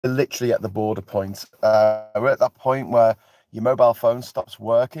literally at the border point. We're at that point where your mobile phone stops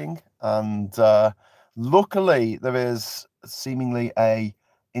working, and luckily there is seemingly a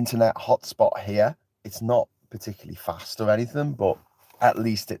internet hotspot here. It's not particularly fast or anything, but at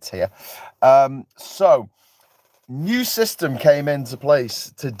least it's here. So new system came into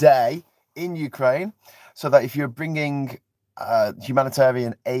place today in Ukraine, so that if you're bringing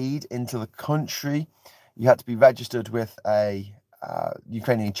humanitarian aid into the country, you had to be registered with a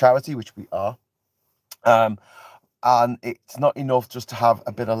Ukrainian charity, which we are. And it's not enough just to have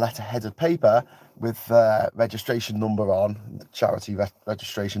a bit of letter-headed paper with registration number on, charity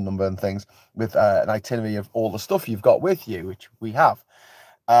registration number and things, with an itinerary of all the stuff you've got with you, which we have.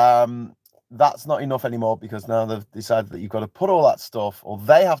 That's not enough anymore, because now they've decided that you've got to put all that stuff, or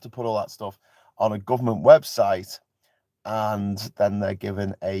they have to put all that stuff on a government website, and then they're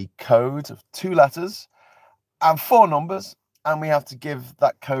given a code of 2 letters and 4 numbers, and we have to give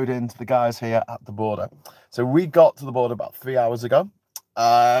that code in to the guys here at the border. So we got to the border about 3 hours ago.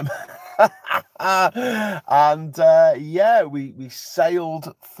 Yeah, we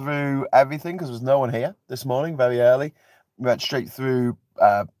sailed through everything because there was no one here this morning very early. We went straight through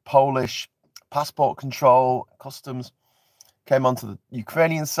Polish passport control, customs, came onto the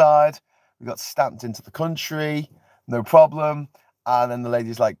Ukrainian side. We got stamped into the country, no problem. And then the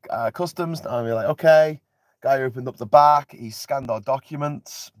lady's like, customs, and we're like, okay. Guy opened up the back, he scanned our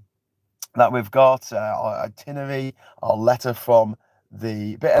documents that we've got, our itinerary, our letter from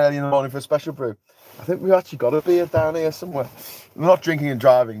the bit early in the morning for a special brew. I think we've actually got a beer down here somewhere. We're not drinking and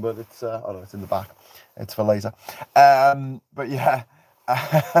driving, but it's, oh no, it's in the back. It's for later. But yeah,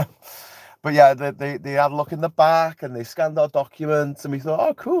 but yeah, they had a look in the back and they scanned our documents, and we thought,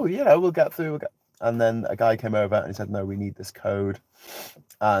 oh, cool, yeah, we'll get through. And then a guy came over and he said, no, we need this code.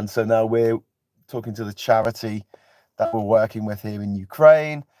 And so now we're talking to the charity that we're working with here in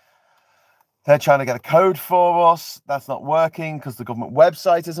Ukraine. They're trying to get a code for us. That's not working because the government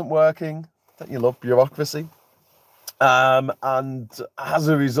website isn't working. Don't you love bureaucracy? And as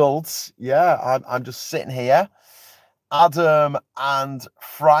a result, yeah, I'm just sitting here. Adam and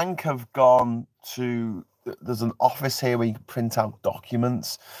Frank have gone to, there's an office here where you can print out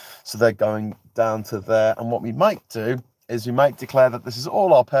documents. So they're going down to there. And what we might do is we might declare that this is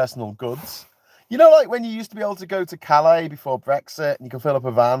all our personal goods. You know, like when you used to be able to go to Calais before Brexit and you can fill up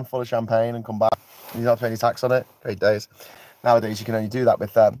a van full of champagne and come back and you don't have to pay any tax on it? Great days. Nowadays, you can only do that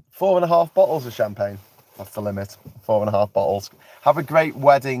with 4.5 bottles of champagne. That's the limit. 4.5 bottles. Have a great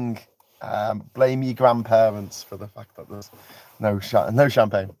wedding. Blame your grandparents for the fact that there's no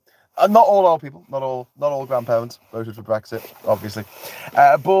champagne. Not all old people. Not all grandparents voted for Brexit, obviously.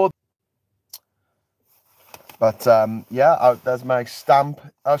 But yeah, there's my stamp.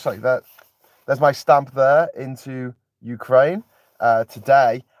 Oh, sorry. There's my stamp there into Ukraine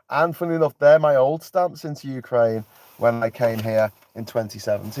today. And funnily enough, they're my old stamps into Ukraine when I came here in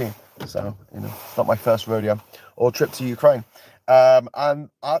 2017. So, you know, it's not my first rodeo or trip to Ukraine. And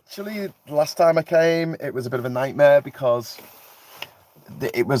actually, the last time I came, it was a bit of a nightmare because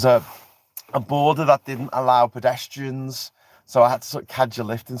it was a border that didn't allow pedestrians. So I had to sort of catch a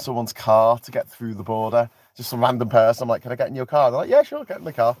lift in someone's car to get through the border. Just some random person. I'm like, can I get in your car? They're like, yeah, sure, get in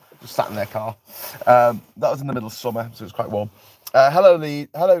the car. Just sat in their car. That was in the middle of summer, so it was quite warm. Hello, Lee.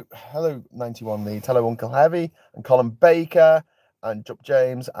 Hello, 91 Leeds. Hello, Uncle Heavy and Colin Baker and Jup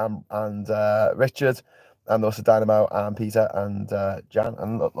James and Richard and also Dynamo and Peter and Jan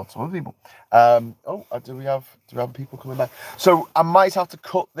and lots of other people. Do we have people coming back? So I might have to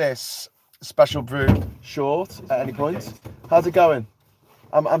cut this special brew short at any point. How's it going?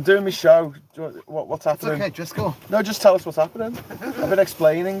 I'm doing my show. What's happening? It's okay, just go. No, just tell us what's happening. I've been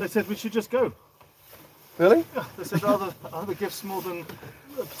explaining. They said we should just go. Really? Yeah, they said other gifts more than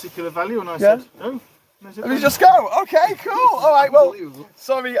a particular value, and I said no. Let me just go. Okay, cool. All right, well,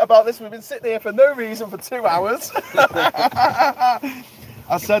 sorry about this. We've been sitting here for no reason for 2 hours. I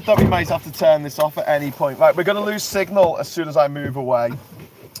said that we might have to turn this off at any point. Right, we're going to lose signal as soon as I move away.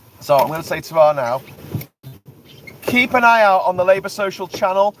 So I'm going to say to her now, keep an eye out on the Labour Social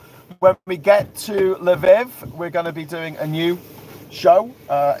channel. When we get to Lviv, we're going to be doing a new show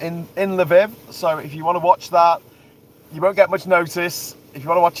in Lviv. So if you want to watch that, you won't get much notice. If you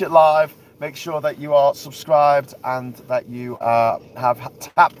want to watch it live, make sure that you are subscribed and that you have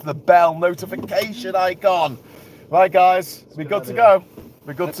tapped the bell notification icon. Right, guys, we're good to go.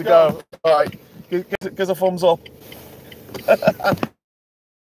 We're good to go. All right, give us a thumbs up.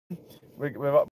 we're